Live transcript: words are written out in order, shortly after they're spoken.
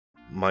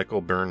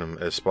Michael Burnham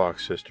as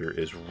Spock's sister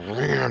is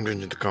rammed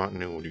into the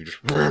continuity. Just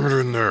ram it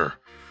in there.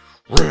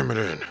 Ram it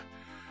in.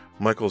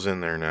 Michael's in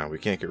there now. We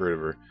can't get rid of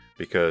her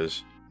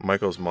because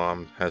Michael's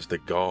mom has the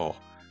gall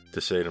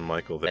to say to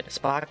Michael that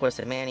Spock was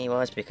the man he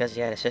was because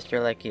he had a sister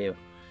like you.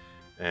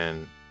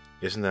 And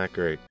isn't that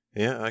great?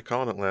 Yeah, I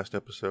called it last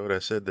episode. I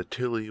said that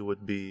Tilly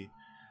would be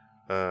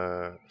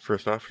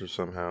first officer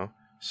somehow.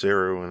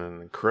 Sarah, in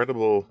an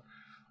incredible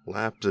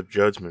lapse of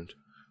judgment,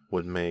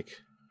 would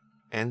make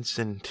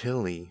Ensign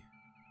Tilly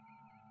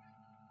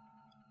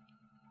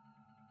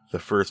the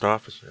first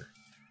officer.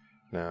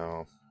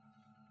 Now,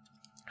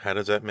 how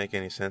does that make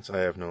any sense? I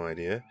have no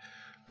idea.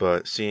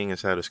 But seeing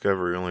as how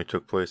Discovery only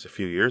took place a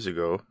few years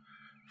ago,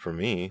 for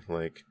me,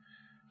 like,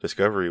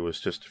 Discovery was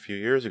just a few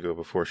years ago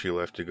before she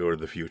left to go to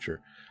the future.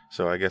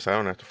 So I guess I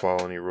don't have to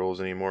follow any rules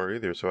anymore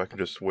either, so I can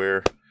just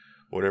wear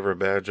whatever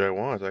badge I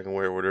want. I can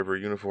wear whatever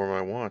uniform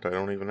I want. I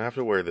don't even have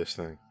to wear this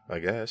thing, I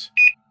guess.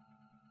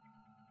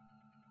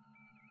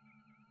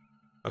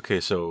 Okay,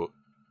 so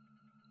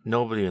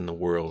nobody in the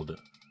world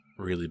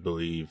really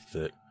believed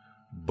that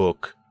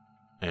Book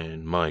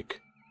and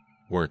Mike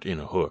weren't in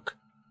a hook.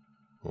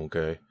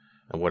 Okay?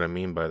 And what I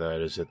mean by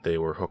that is that they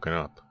were hooking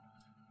up.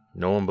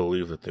 No one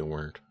believed that they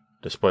weren't,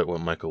 despite what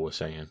Michael was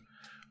saying.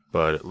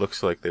 But it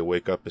looks like they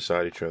wake up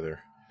beside each other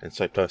in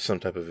some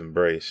type of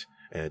embrace.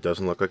 And it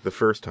doesn't look like the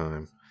first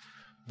time.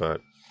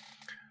 But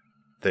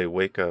they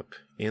wake up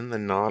in the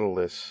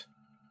Nautilus,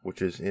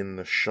 which is in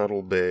the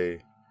shuttle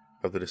bay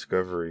of the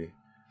Discovery.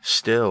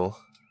 Still.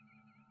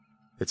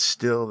 It's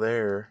still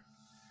there.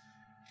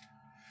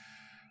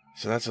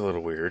 So that's a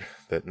little weird,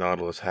 that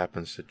Nautilus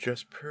happens to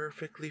just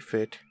perfectly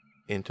fit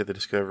into the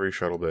Discovery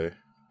shuttle bay.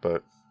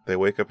 But they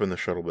wake up in the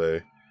shuttle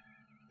bay,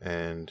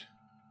 and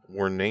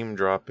we're name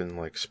dropping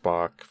like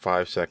Spock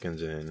 5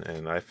 seconds in,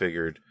 and I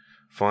figured,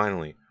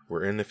 finally,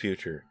 we're in the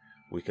future.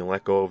 We can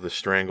let go of the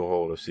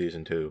stranglehold of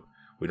Season 2.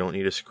 We don't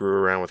need to screw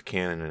around with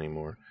canon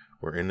anymore.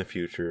 We're in the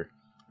future,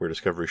 where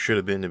Discovery should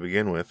have been to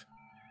begin with,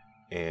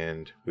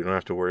 and we don't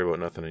have to worry about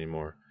nothing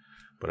anymore.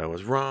 But I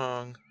was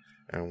wrong,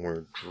 and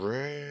we're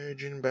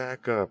dredging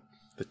back up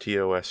the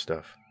TOS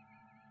stuff.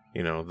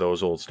 You know,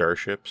 those old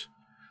starships.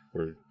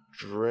 We're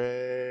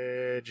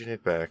dredging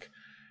it back,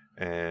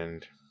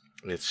 and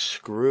it's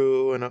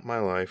screwing up my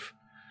life,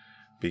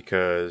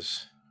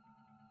 because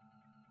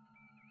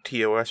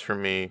TOS for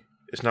me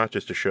is not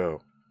just a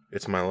show,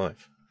 it's my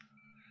life.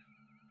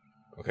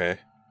 Okay?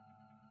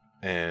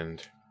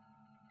 And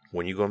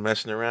when you go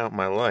messing around with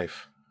my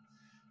life,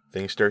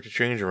 things start to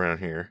change around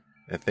here,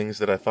 and things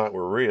that I thought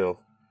were real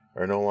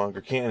are no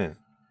longer canon.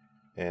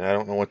 And I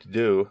don't know what to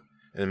do,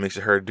 and it makes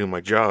it hard to do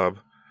my job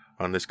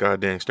on this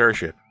goddamn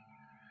starship.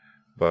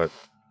 But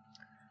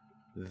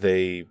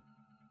they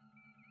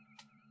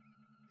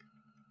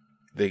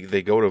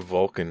go to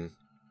Vulcan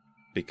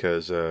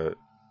because they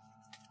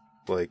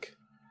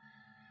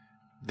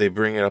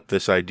bring up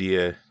this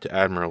idea to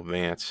Admiral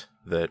Vance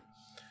that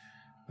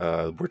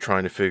we're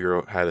trying to figure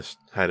out how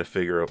to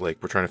figure out, like,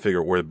 we're trying to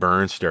figure out where the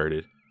burn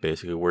started.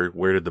 Basically,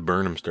 where did the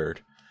Burnham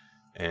start?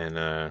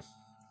 And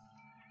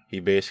he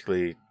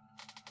basically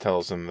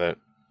tells them that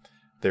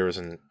there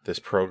was this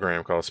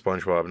program called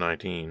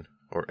Bob-19,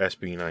 or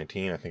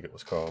SB-19, I think it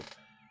was called.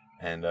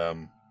 And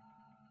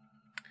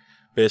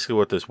basically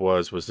what this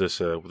was this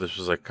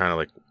was like kind of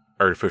like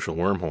artificial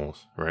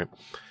wormholes, right?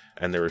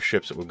 And there were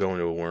ships that would go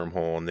into a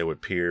wormhole and they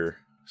would peer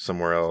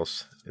somewhere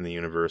else in the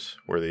universe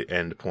where the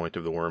end point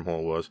of the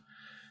wormhole was,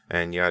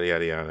 and yada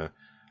yada yada.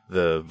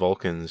 The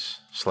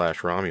Vulcans /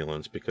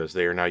 Romulans, because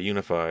they are now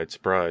unified,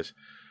 surprise,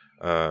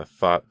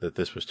 thought that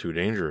this was too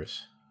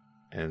dangerous,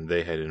 and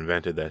they had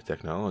invented that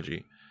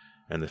technology,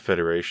 and the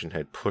Federation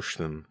had pushed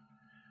them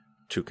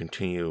to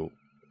continue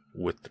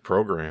with the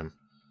program,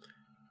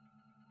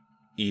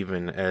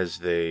 even as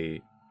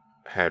they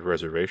had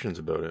reservations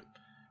about it.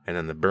 And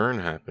then the burn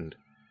happened,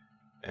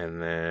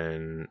 and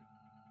then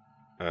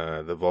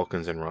the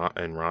Vulcans and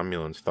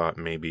Romulans thought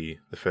maybe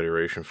the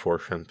Federation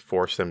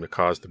forced them to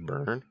cause the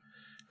burn,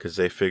 because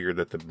they figured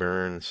that the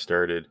burn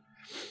started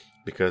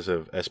because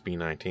of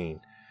SB-19.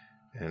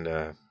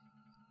 And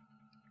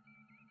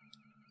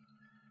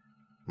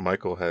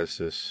Michael has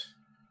this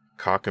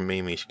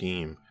cockamamie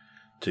scheme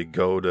to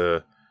go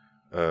to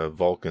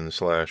Vulcan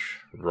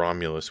 /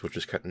 Romulus, which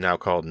is now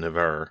called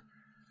Navarre,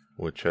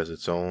 which has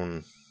its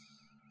own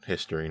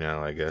history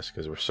now, I guess,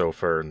 because we're so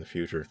far in the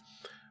future.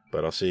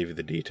 But I'll save you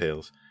the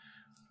details.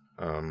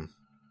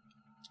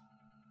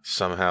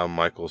 Somehow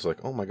Michael's like,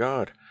 oh my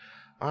god,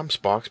 I'm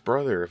Spock's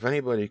brother. If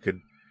anybody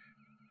could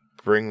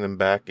bring them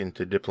back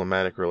into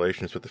diplomatic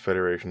relations with the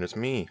Federation, it's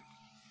me.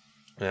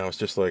 And I was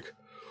just like,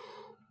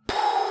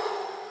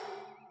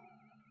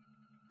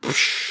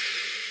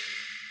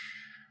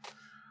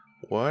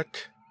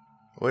 what?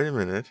 Wait a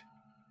minute.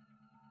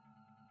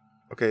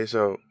 Okay,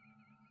 so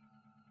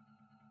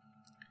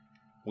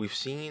we've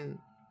seen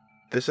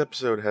this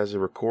episode has a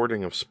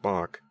recording of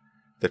Spock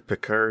that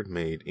Picard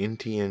made in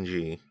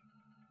TNG.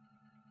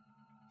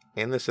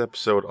 And this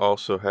episode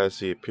also has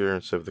the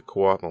appearance of the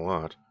Quat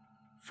Malat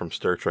from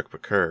Star Trek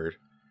Picard,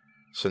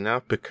 So now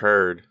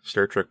Picard,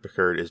 Star Trek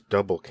Picard, is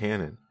double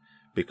canon,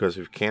 because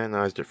we've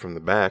canonized it from the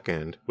back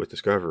end with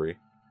Discovery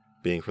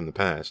being from the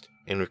past,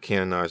 and we've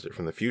canonized it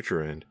from the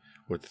future end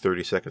with the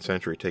 32nd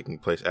century taking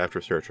place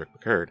after Star Trek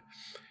Picard.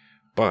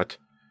 But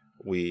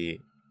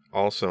we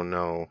also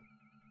know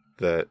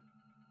that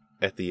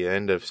at the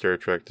end of Star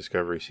Trek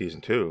Discovery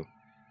Season 2,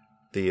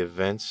 the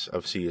events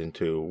of Season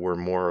 2 were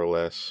more or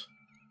less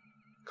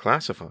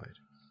classified,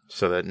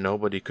 so that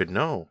nobody could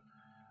know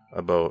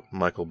about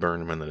Michael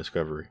Burnham and the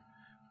Discovery.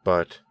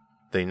 But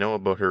they know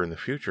about her in the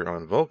future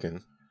on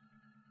Vulcan,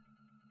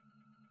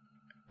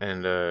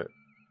 and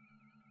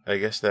I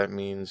guess that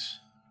means...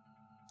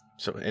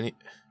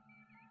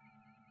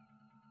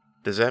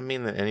 Does that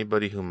mean that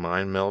anybody who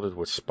mind melded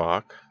with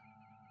Spock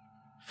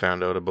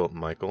found out about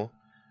Michael?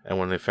 And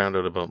when they found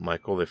out about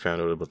Michael, they found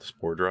out about the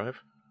spore drive?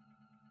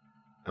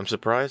 I'm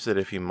surprised that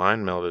if you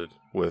mind melded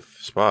with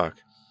Spock,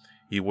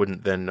 you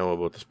wouldn't then know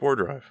about the spore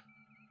drive.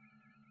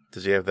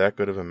 Does he have that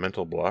good of a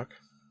mental block?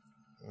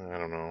 I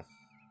don't know.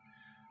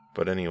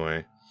 But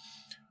anyway,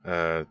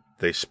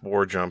 they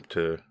spore jump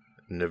to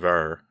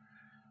Ni'Var,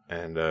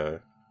 and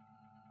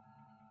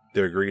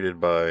they're greeted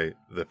by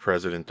the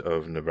president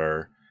of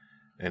Ni'Var.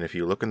 And if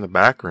you look in the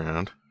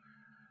background,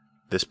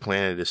 this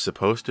planet is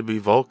supposed to be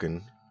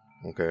Vulcan,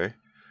 okay?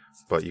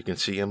 But you can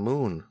see a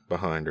moon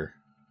behind her.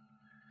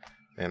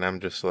 And I'm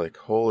just like,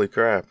 holy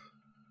crap.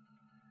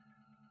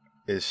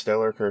 Is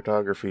stellar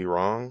cartography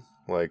wrong?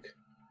 Like,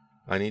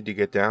 I need to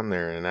get down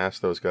there and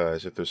ask those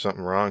guys if there's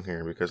something wrong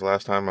here, because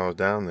last time I was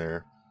down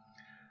there,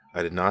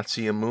 I did not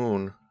see a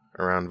moon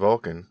around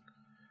Vulcan,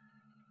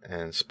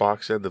 and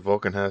Spock said the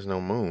Vulcan has no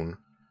moon,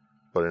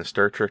 but in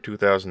Star Trek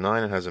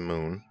 2009 it has a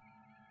moon,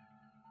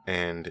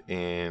 and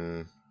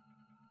in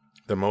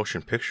the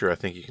motion picture I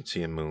think you can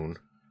see a moon,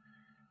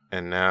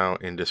 and now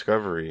in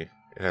Discovery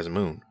it has a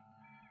moon.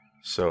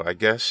 So I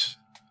guess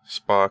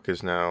Spock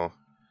is now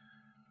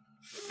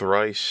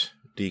thrice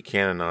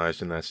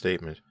decanonized in that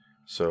statement.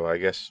 So I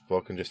guess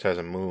Vulcan just has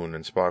a moon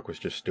and Spock was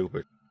just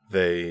stupid.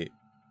 They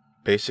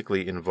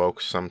basically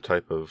invoke some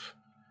type of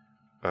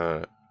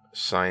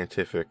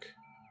scientific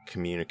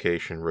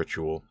communication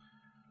ritual.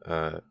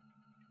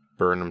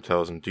 Burnham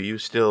tells him, do you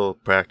still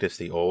practice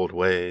the old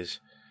ways,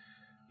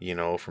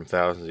 from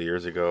thousands of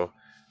years ago?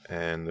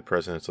 And the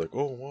president's like,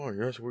 oh, wow,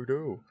 yes, we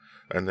do.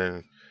 And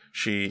then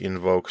she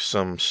invokes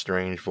some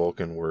strange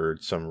Vulcan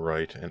word, some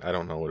rite, and I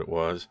don't know what it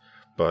was,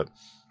 but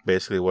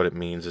basically what it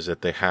means is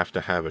that they have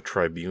to have a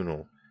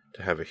tribunal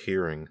to have a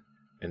hearing,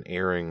 an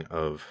airing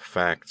of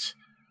facts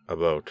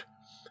about,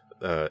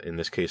 in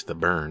this case, the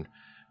burn,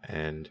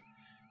 and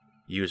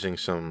using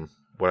some,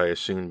 what I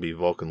assume to be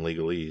Vulcan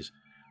legalese,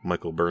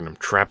 Michael Burnham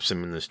traps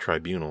him in this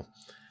tribunal,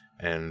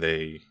 and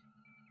they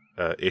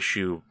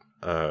issue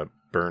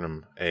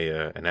Burnham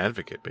an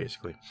advocate,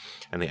 basically.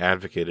 And the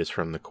advocate is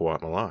from the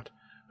Qowat Milat,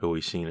 who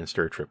we've seen in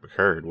Star Trek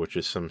Picard, which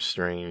is some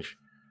strange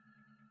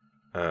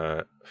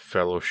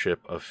fellowship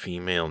of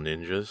female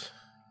ninjas.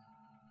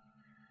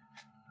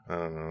 I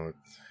don't know.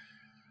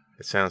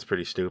 It sounds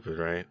pretty stupid,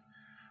 right?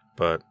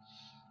 But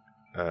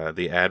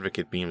the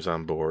advocate beams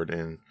on board,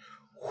 and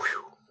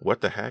whew,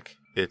 what the heck?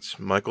 It's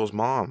Michael's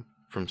mom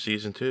from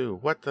season 2.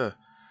 What the?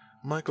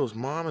 Michael's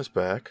mom is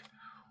back.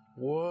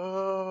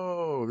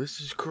 Whoa, this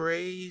is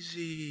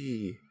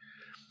crazy.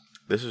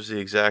 This was the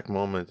exact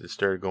moment it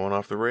started going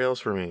off the rails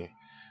for me,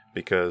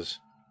 because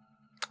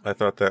I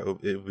thought that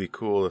it would be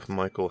cool if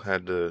Michael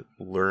had to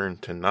learn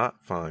to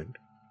not find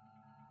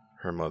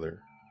her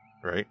mother,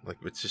 right? Like,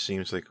 it just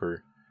seems like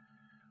we're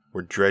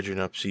dredging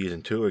up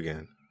season 2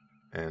 again,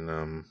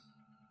 and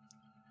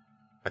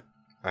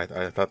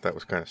I thought that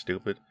was kind of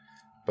stupid.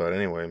 But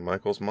anyway,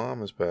 Michael's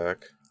mom is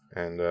back,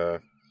 and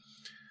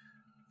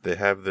they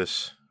have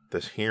this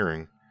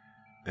hearing,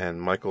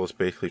 and Michael is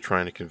basically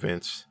trying to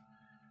convince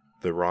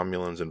the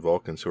Romulans and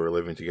Vulcans who are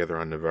living together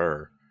on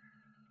Ni'Var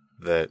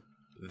that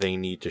they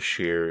need to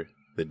share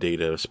the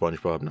data of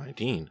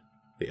SpongeBob-19,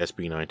 the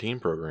SB-19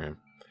 program,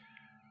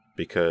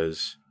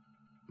 because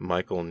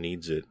Michael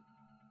needs it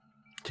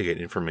to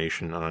get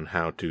information on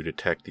how to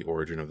detect the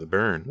origin of the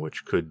burn,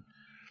 which could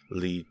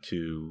lead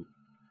to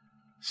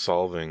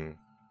solving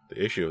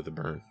the issue of the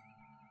burn.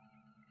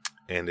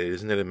 And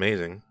isn't it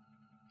amazing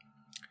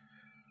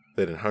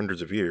that in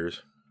hundreds of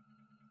years,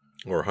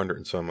 or 100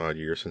 and some odd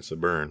years since the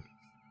burn,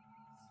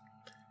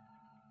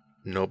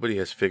 nobody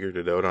has figured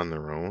it out on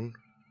their own?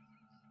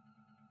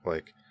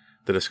 Like,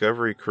 the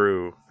Discovery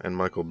crew and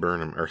Michael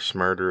Burnham are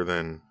smarter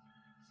than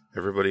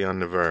everybody on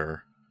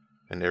Ni'Var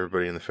and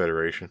everybody in the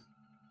Federation.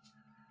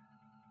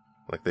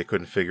 Like, they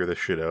couldn't figure this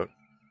shit out,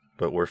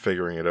 but we're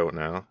figuring it out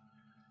now.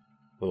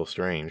 A little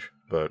strange,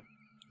 but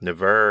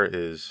Ni'Var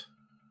is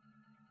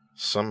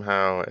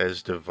somehow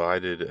as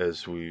divided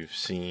as we've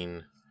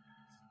seen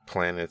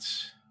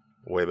planets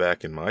way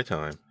back in my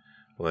time.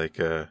 Like,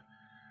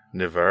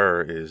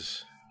 Ni'Var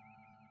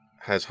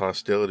has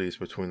hostilities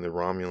between the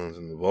Romulans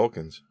and the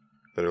Vulcans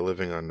that are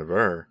living on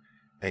Ni'Var,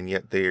 and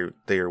yet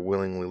they are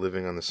willingly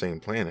living on the same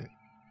planet.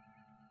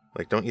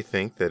 Like, don't you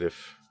think that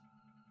if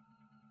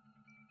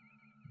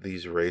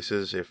these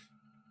races, if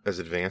as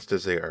advanced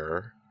as they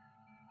are,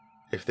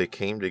 if they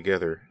came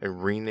together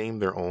and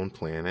renamed their own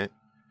planet,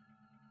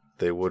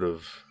 they would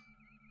have,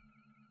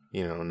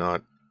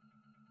 not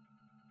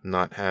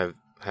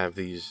have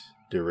these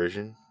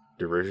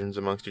derisions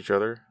amongst each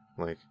other.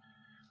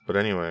 But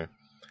anyway,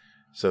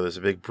 so there's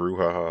a big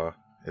brouhaha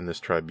in this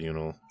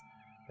tribunal,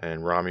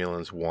 and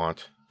Romulans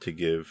want to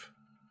give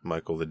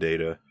Michael the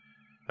data.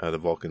 The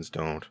Vulcans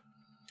don't.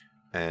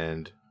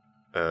 And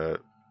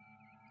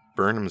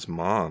Burnham's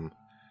mom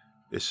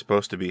is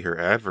supposed to be her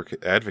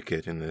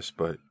advocate in this,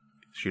 but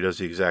she does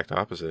the exact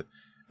opposite,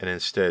 and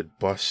instead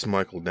busts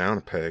Michael down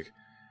a peg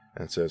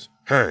and says,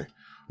 "Hey,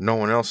 no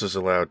one else is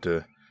allowed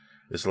to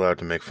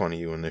make fun of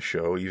you in this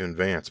show, even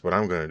Vance, but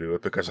I'm going to do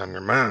it because I'm your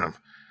mom.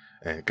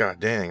 And god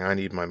dang, I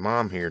need my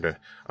mommy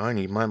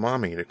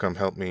to come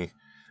help me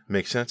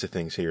make sense of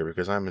things here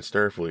because I'm in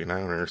Starfleet and I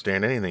don't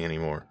understand anything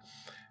anymore."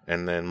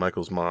 And then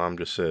Michael's mom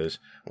just says,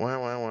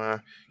 wah,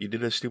 you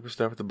did this stupid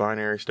stuff with the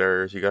binary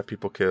stars, you got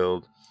people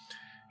killed,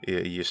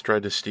 you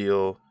tried to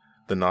steal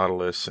the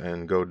Nautilus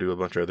and go do a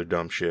bunch of other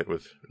dumb shit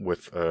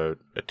with a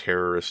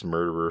terrorist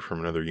murderer from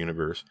another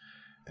universe,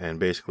 and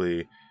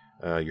basically,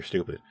 you're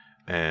stupid.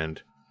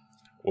 And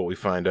what we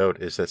find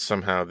out is that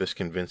somehow this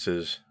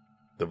convinces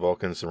the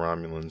Vulcans, the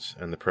Romulans,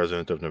 and the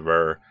president of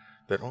Navarre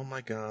that, oh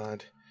my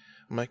god,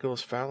 Michael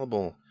is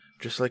fallible,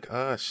 just like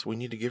us, we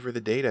need to give her the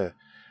data.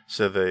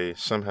 So they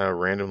somehow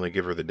randomly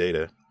give her the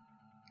data,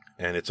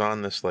 and it's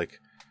on this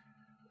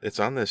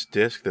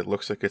disc that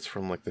looks like it's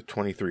from like the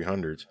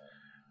 2300s,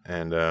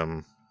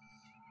 and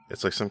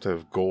it's like some type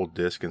of gold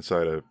disc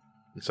inside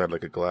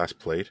like a glass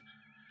plate,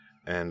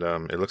 and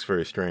it looks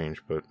very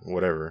strange, but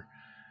whatever.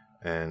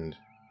 And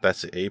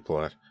that's the A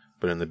plot.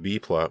 But in the B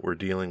plot, we're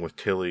dealing with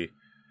Tilly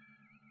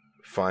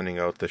finding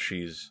out that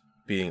she's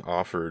being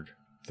offered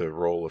the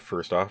role of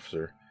first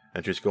officer.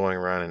 And she's going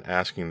around and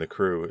asking the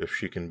crew if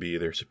she can be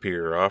their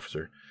superior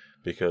officer,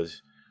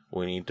 because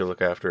we need to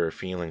look after our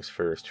feelings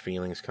first.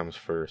 Feelings comes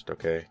first,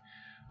 okay?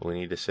 We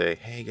need to say,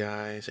 hey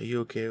guys, are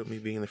you okay with me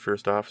being the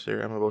first officer?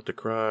 I'm about to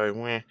cry.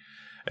 Wah.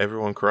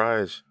 Everyone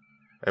cries.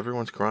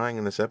 Everyone's crying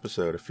in this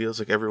episode. It feels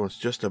like everyone's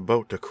just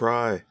about to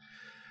cry.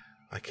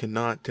 I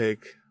cannot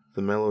take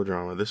the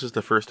melodrama. This is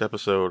the first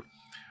episode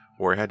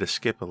where I had to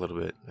skip a little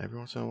bit. Every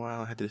once in a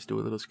while, I had to just do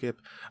a little skip.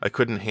 I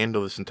couldn't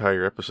handle this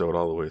entire episode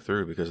all the way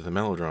through because of the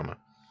melodrama.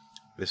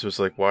 This was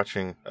like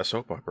watching a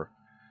soap opera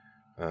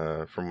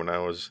from when I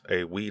was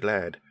a wee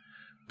lad.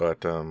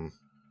 But,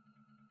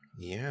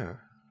 yeah.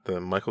 The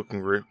Michael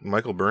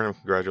Burnham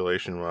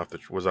congratulation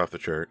was off the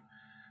chart,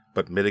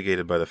 but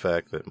mitigated by the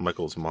fact that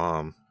Michael's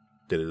mom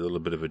did a little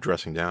bit of a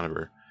dressing down of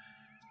her.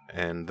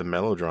 And the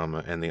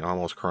melodrama and the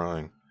almost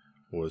crying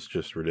was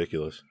just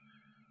ridiculous.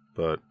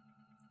 But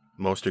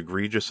most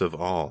egregious of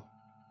all,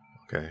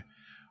 okay,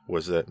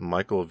 was that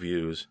Michael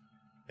views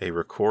a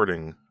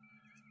recording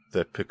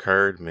that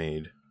Picard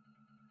made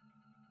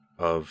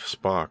of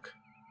Spock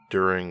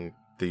during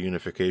the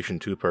unification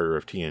two-parter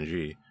of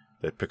TNG,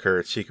 that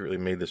Picard secretly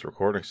made this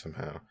recording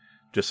somehow,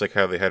 just like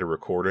how they had a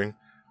recording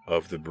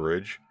of the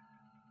bridge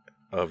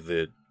of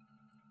the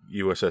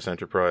U.S.S.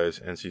 Enterprise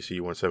NCC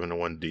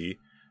 1701D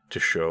to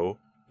show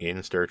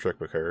in Star Trek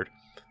Picard.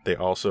 They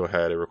also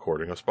had a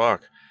recording of Spock,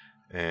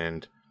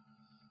 and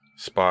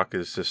Spock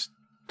is just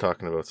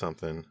talking about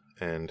something,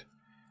 and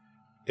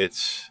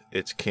it's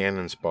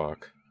canon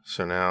Spock.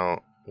 So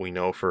now we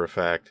know for a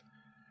fact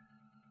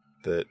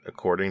that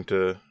according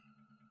to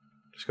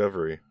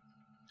Discovery,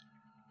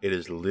 it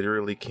is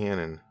literally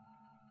canon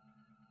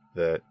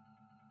that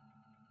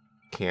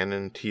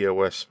canon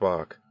TOS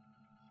Spock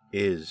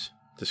is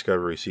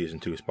Discovery Season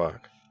 2 Spock.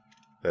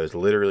 That is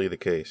literally the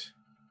case.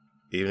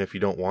 Even if you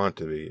don't want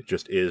it to be, it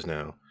just is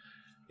now.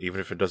 Even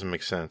if it doesn't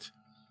make sense.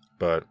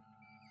 But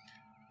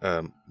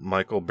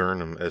Michael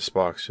Burnham as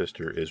Spock's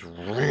sister is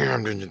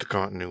rammed into the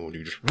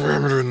continuity. Just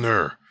ram it in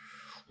there.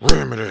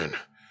 Ram it in.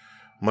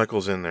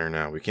 Michael's in there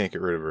now. We can't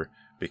get rid of her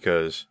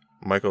because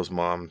Michael's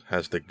mom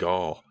has the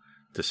gall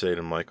to say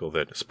to Michael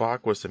that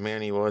Spock was the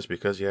man he was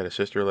because he had a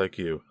sister like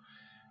you.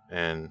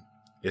 And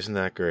isn't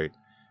that great?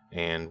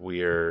 And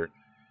we are,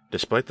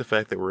 despite the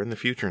fact that we're in the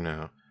future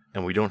now,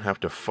 and we don't have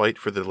to fight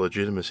for the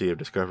legitimacy of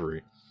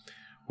Discovery,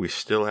 we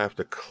still have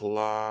to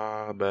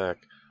claw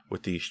back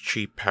with these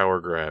cheap power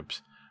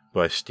grabs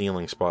by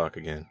stealing Spock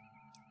again.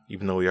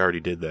 Even though we already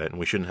did that, and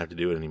we shouldn't have to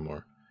do it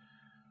anymore.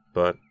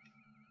 But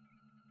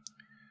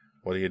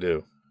what do you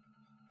do?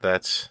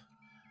 That's,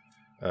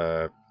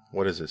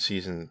 what is it,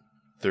 Season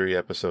 3,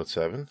 Episode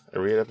 7?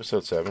 Are we at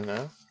Episode 7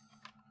 now?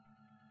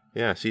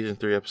 Yeah, Season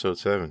 3, Episode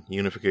 7,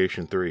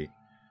 Unification 3.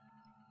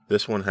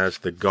 This one has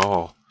the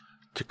gall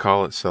to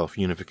call itself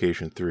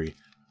Unification 3.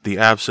 The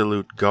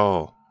absolute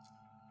gall.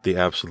 The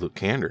absolute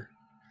candor.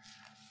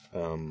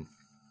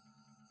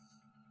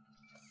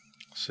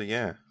 So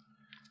yeah.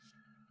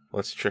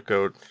 Let's check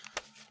out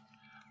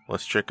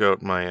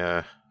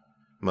my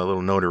my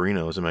little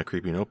notorinos in my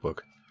creepy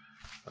notebook.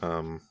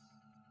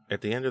 At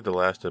the end of the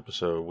last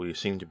episode, we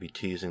seem to be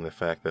teasing the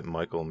fact that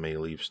Michael may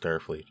leave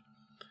Starfleet.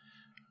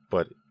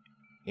 But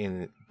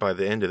by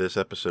the end of this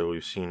episode,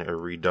 we've seen a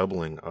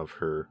redoubling of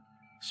her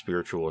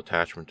spiritual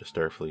attachment to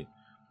Starfleet,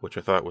 which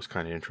I thought was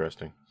kind of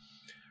interesting.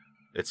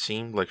 It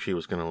seemed like she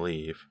was going to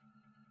leave.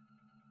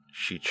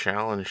 She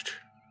challenged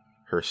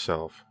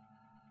herself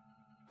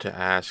to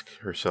ask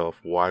herself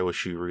why was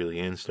she really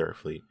in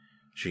Starfleet.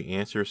 She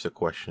answers the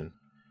question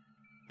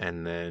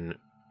and then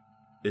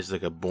is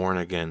like a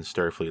born-again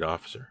Starfleet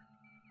officer.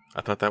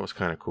 I thought that was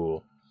kind of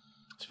cool.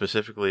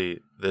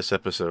 Specifically, this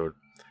episode,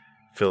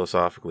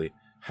 philosophically,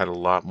 had a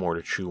lot more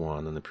to chew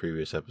on than the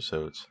previous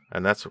episodes.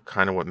 And that's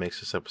kind of what makes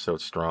this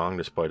episode strong,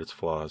 despite its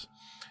flaws.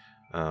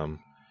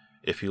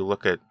 If you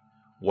look at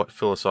what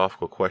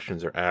philosophical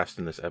questions are asked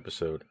in this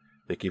episode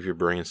that give your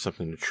brain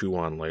something to chew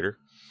on later,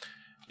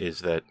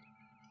 is that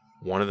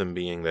one of them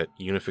being that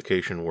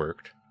unification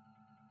worked,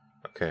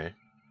 okay,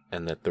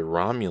 and that the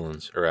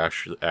Romulans are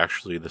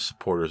actually the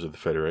supporters of the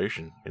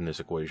Federation in this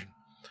equation.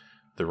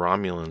 The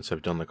Romulans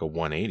have done like a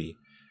 180,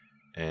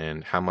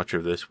 and how much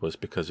of this was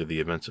because of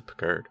the events of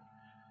Picard?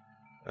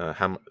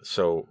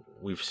 So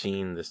we've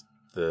seen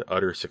the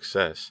utter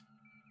success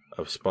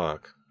of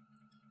Spock,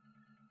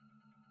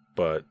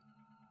 but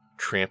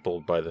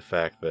trampled by the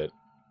fact that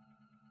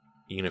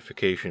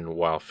unification,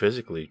 while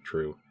physically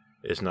true,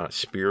 is not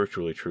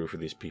spiritually true for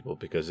these people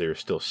because they are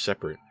still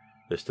separate.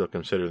 They still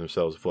consider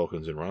themselves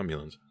Vulcans and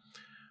Romulans.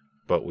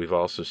 But we've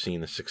also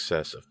seen the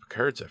success of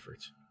Picard's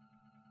efforts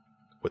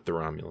with the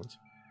Romulans,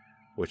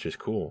 which is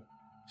cool.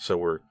 So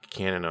we're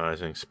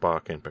canonizing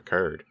Spock and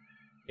Picard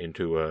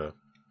into a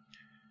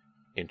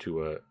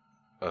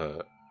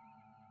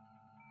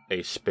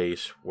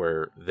space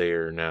where they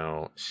are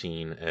now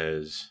seen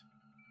as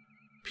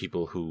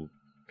people who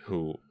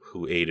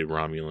aided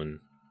Romulan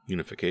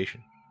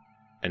unification,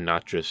 and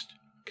not just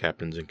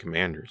captains and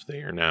commanders.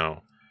 They are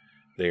now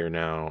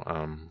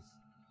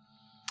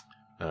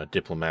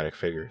diplomatic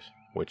figures,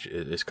 which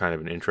is kind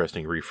of an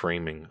interesting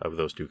reframing of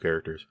those two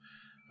characters.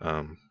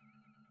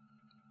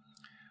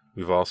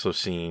 We've also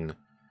seen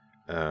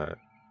the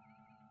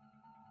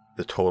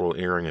total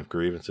airing of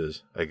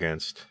grievances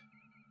against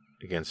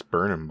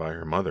Burnham by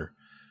her mother,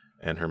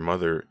 and her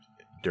mother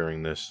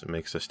during this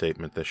makes a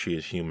statement that she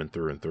is human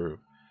through and through,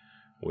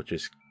 which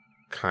is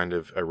kind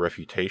of a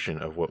refutation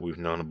of what we've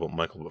known about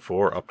Michael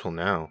before. Up till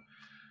now,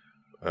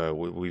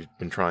 we've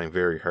been trying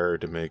very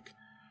hard to make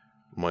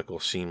Michael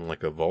seem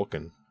like a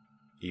Vulcan,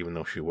 even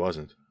though she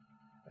wasn't,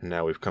 and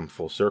now we've come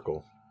full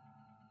circle,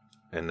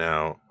 and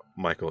now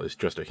Michael is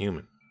just a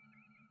human.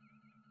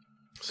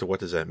 So what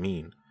does that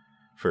mean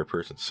for a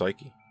person's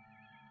psyche?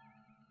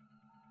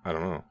 I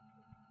don't know.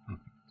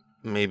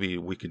 Maybe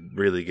we could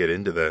really get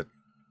into that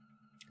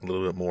a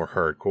little bit more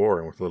hardcore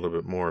and with a little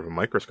bit more of a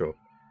microscope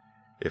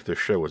if this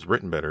show was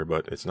written better,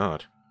 but it's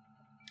not.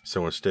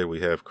 So instead we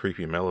have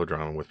creepy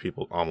melodrama with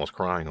people almost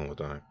crying all the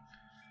time.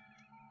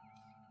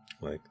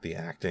 Like the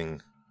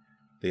acting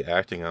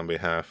on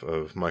behalf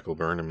of Michael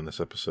Burnham in this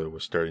episode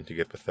was starting to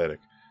get pathetic,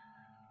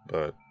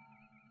 but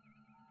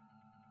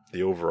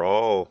the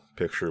overall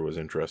picture was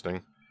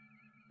interesting.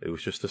 It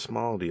was just the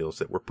small deals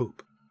that were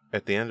poop.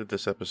 At the end of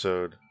this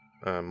episode,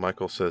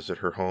 Michael says that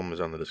her home is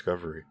on the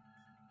Discovery,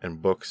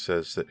 and Book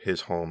says that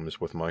his home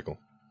is with Michael.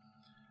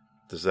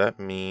 Does that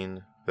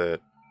mean that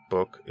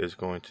Book is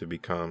going to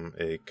become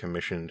a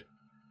commissioned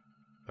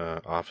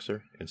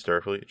officer in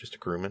Starfleet, just a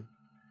crewman?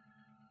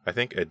 I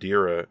think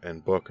Adira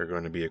and Book are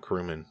going to be a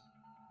crewman.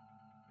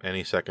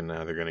 Any second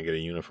now they're going to get a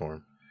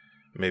uniform.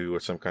 Maybe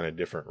with some kind of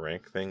different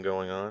rank thing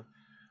going on,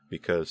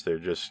 because they're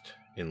just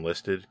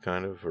enlisted,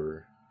 kind of,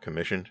 or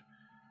commissioned.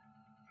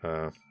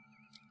 That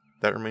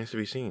remains to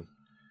be seen.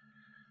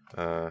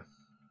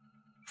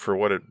 For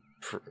what it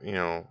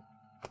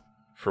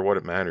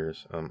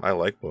matters, I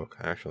like Book,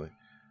 actually.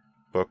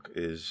 Book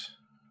is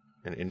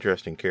an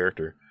interesting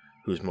character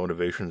whose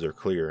motivations are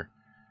clear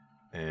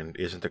and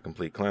isn't a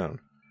complete clown.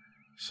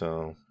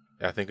 So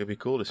I think it'd be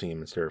cool to see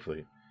him in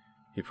Starfleet.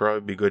 He'd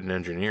probably be good in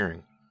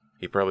engineering.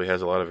 He probably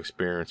has a lot of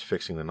experience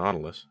fixing the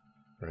Nautilus,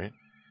 right?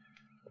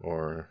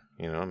 Or,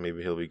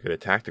 maybe he'll be good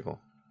at tactical.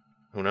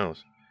 Who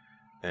knows?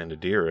 And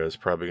Adira is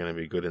probably going to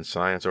be good in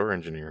science or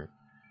engineering,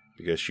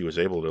 because she was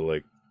able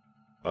to,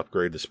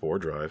 upgrade the spore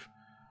drive,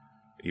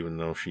 even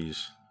though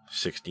she's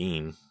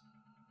 16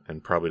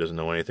 and probably doesn't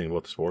know anything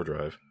about the spore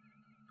drive,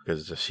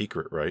 because it's a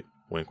secret, right?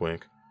 Wink,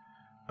 wink.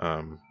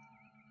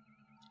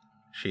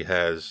 She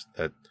has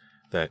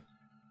that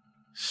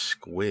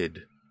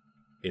squid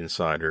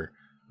inside her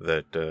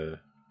that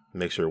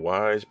makes her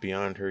wise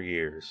beyond her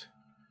years.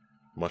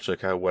 Much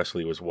like how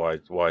Wesley was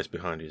wise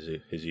behind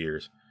his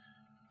years,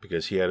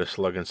 because he had a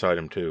slug inside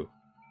him too.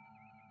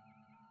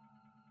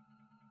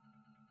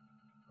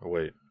 Oh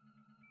wait,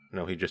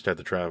 no, he just had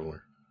the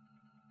Traveler.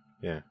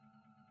 Yeah.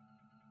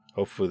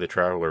 Hopefully the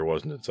Traveler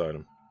wasn't inside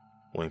him.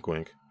 Wink,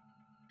 wink.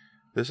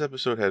 This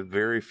episode had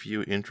very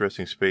few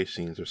interesting space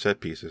scenes or set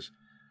pieces,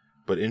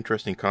 but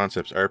interesting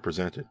concepts are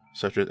presented,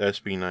 such as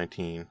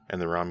SB-19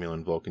 and the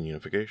Romulan-Vulcan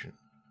unification.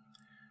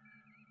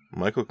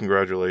 Michael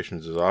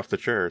Congratulations is off the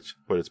charts,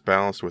 but it's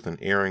balanced with an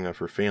airing of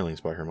her failings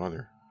by her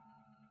mother.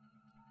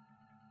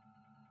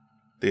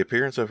 The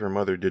appearance of her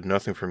mother did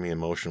nothing for me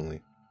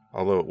emotionally,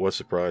 although it was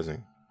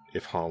surprising,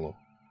 if hollow.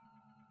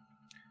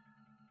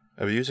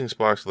 Abusing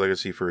Spock's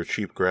legacy for a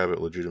cheap grab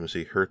at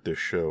legitimacy hurt this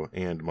show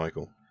and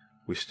Michael.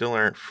 We still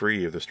aren't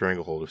free of the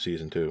stranglehold of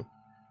Season 2.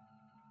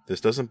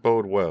 This doesn't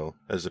bode well,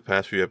 as the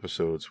past few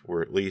episodes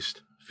were at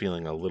least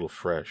feeling a little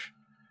fresh.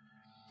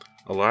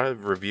 A lot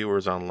of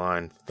reviewers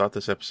online thought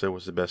this episode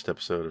was the best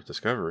episode of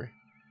Discovery,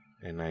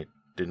 and I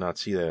did not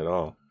see that at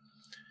all.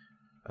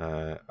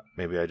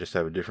 Maybe I just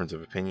have a difference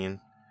of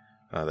opinion.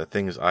 The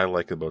things I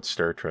like about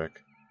Star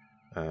Trek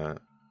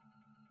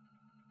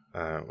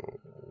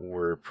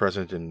were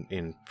present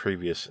in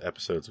previous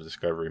episodes of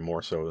Discovery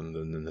more so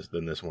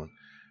than this one.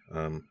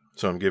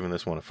 So I'm giving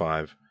this one a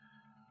 5.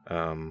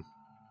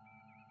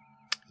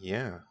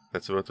 Yeah,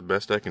 that's about the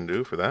best I can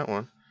do for that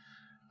one.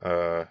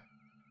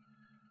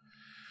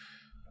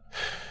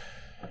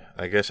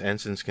 I guess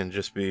ensigns can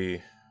just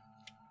be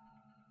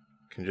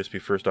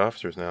first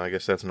officers now. I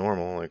guess that's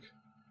normal. Like,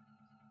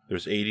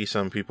 there's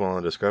 80-some people on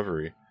the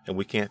Discovery, and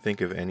we can't think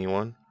of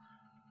anyone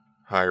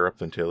higher up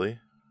than Tilly.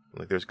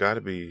 Like, there's got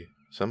to be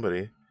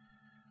somebody.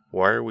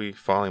 Why are we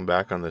falling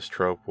back on this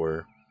trope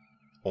where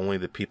only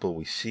the people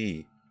we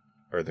see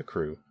are the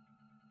crew?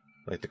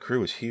 Like, the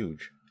crew is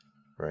huge,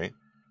 right?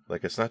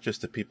 Like, it's not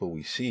just the people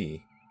we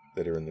see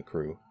that are in the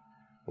crew.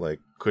 Like,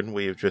 couldn't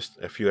we have just,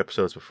 a few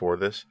episodes before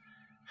this,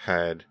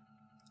 had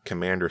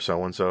Commander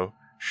so-and-so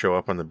show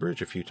up on the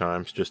bridge a few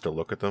times just to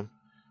look at them?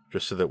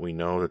 Just so that we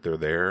know that they're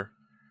there,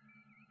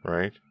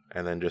 right?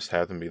 And then just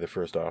have them be the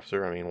first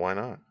officer? I mean, why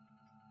not?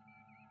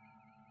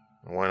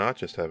 Why not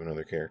just have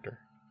another character?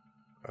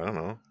 I don't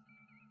know.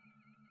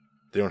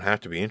 They don't have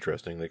to be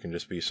interesting. They can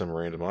just be some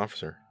random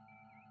officer.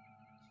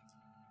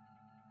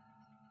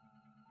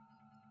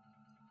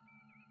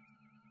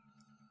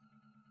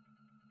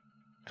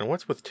 And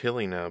what's with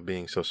Tilly now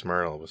being so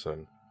smart all of a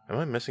sudden? Am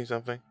I missing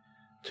something?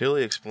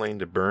 Tilly explained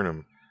to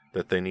Burnham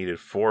that they needed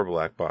 4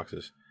 black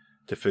boxes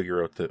to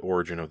figure out the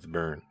origin of the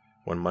burn,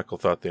 when Michael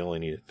thought they only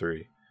needed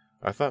 3.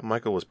 I thought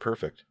Michael was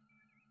perfect.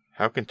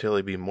 How can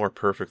Tilly be more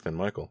perfect than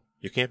Michael?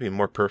 You can't be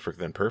more perfect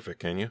than perfect,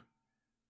 can you?